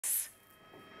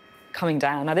coming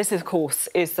down. Now, this, of course,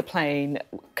 is the plane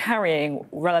carrying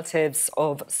relatives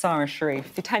of Sara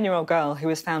Sharif, the 10-year-old girl who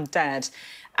was found dead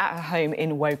at her home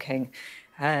in Woking.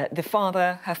 Her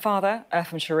father,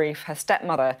 Irfan Sharif, her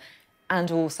stepmother, and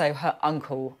also her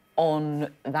uncle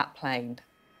on that plane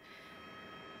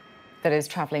that is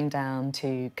travelling down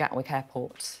to Gatwick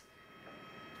Airport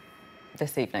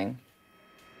this evening.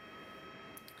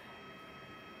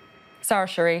 Sara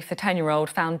Sharif, the 10-year-old,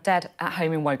 found dead at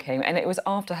home in Woking, and it was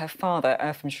after her father,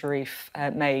 Irfan Sharif,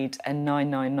 made a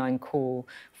 999 call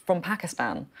from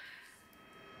Pakistan.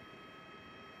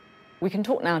 We can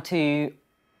talk now to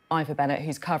Ivor Bennett,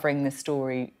 who's covering this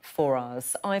story for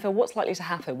us. Ivor, what's likely to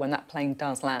happen when that plane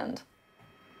does land?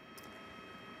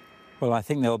 Well, I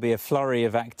think there'll be a flurry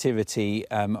of activity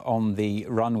on the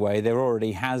runway. There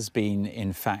already has been,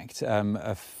 in fact,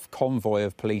 a convoy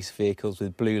of police vehicles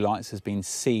with blue lights has been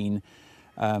seen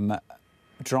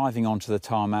driving onto the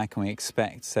tarmac, and we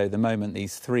expect, so the moment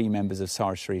these three members of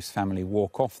Sara Sharif's family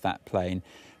walk off that plane,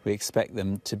 we expect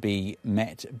them to be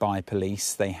met by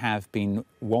police. They have been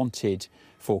wanted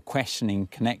for questioning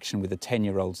connection with the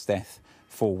 10-year-old's death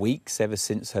for weeks, ever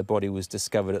since her body was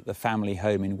discovered at the family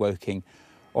home in Woking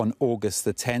on August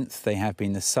the 10th. They have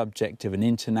been the subject of an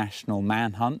international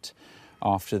manhunt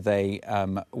after they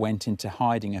went into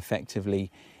hiding effectively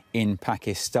in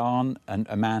Pakistan, and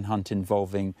a manhunt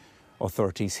involving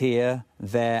authorities here,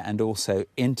 there and also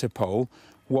Interpol.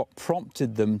 What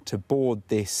prompted them to board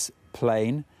this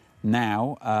plane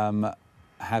now,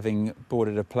 having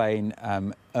boarded a plane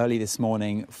early this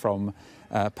morning from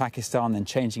Pakistan, then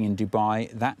changing in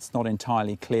Dubai, that's not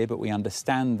entirely clear, but we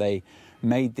understand they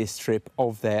made this trip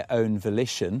of their own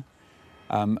volition.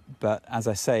 But as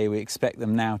I say, we expect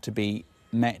them now to be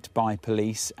met by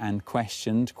police and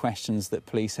questions that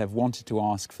police have wanted to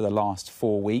ask for the last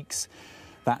 4 weeks.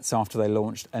 That's after they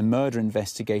launched a murder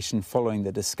investigation following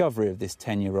the discovery of this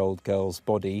 10-year-old girl's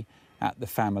body at the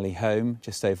family home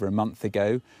just over a month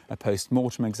ago. A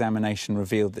post-mortem examination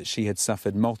revealed that she had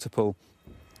suffered multiple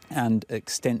and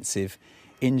extensive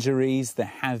injuries. There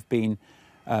have been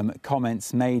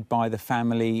comments made by the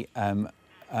family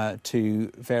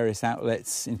to various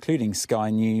outlets, including Sky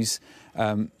News.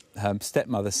 Her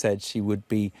stepmother said she would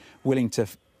be willing to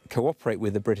cooperate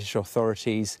with the British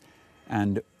authorities,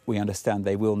 and we understand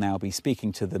they will now be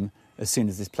speaking to them as soon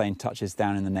as this plane touches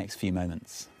down in the next few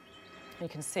moments. You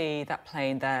can see that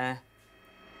plane there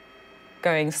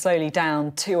going slowly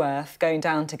down to earth, going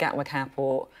down to Gatwick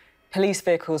Airport. Police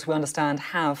vehicles, we understand,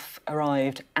 have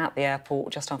arrived at the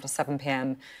airport just after 7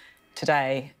 p.m.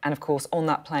 today. And, of course, on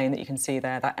that plane that you can see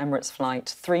there, that Emirates flight,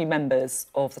 3 members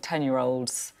of the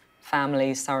 10-year-old's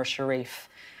family, Sara Sharif,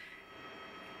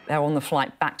 they're on the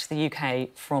flight back to the UK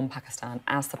from Pakistan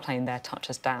as the plane there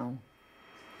touches down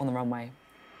on the runway.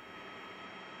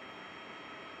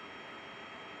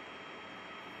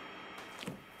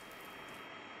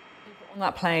 On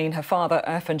that plane, her father,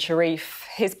 Irfan Sharif,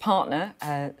 his partner,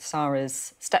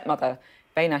 Sara's stepmother,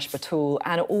 Bainash Batul,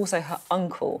 and also her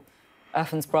uncle,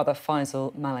 Irfan's brother,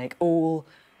 Faisal Malik, all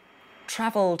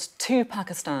travelled to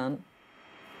Pakistan,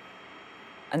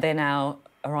 and they're now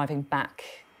arriving back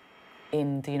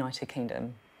in the United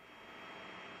Kingdom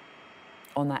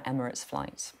on that Emirates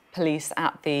flight. Police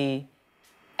at the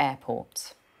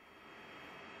airport.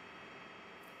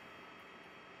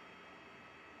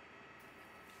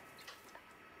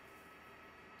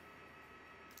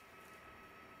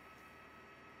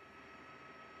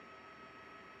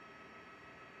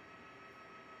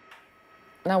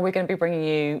 Now, we're going to be bringing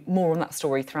you more on that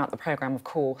story throughout the programme, of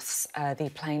course. The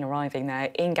plane arriving there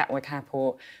in Gatwick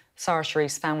Airport, Sara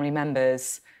Sharif's family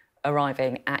members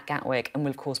arriving at Gatwick, and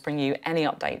we'll, of course, bring you any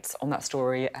updates on that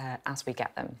story as we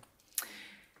get them.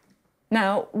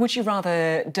 Now, would you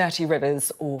rather dirty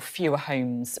rivers or fewer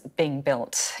homes being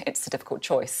built? It's a difficult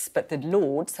choice, but the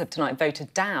Lords have tonight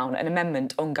voted down an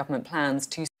amendment on government plans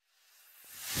to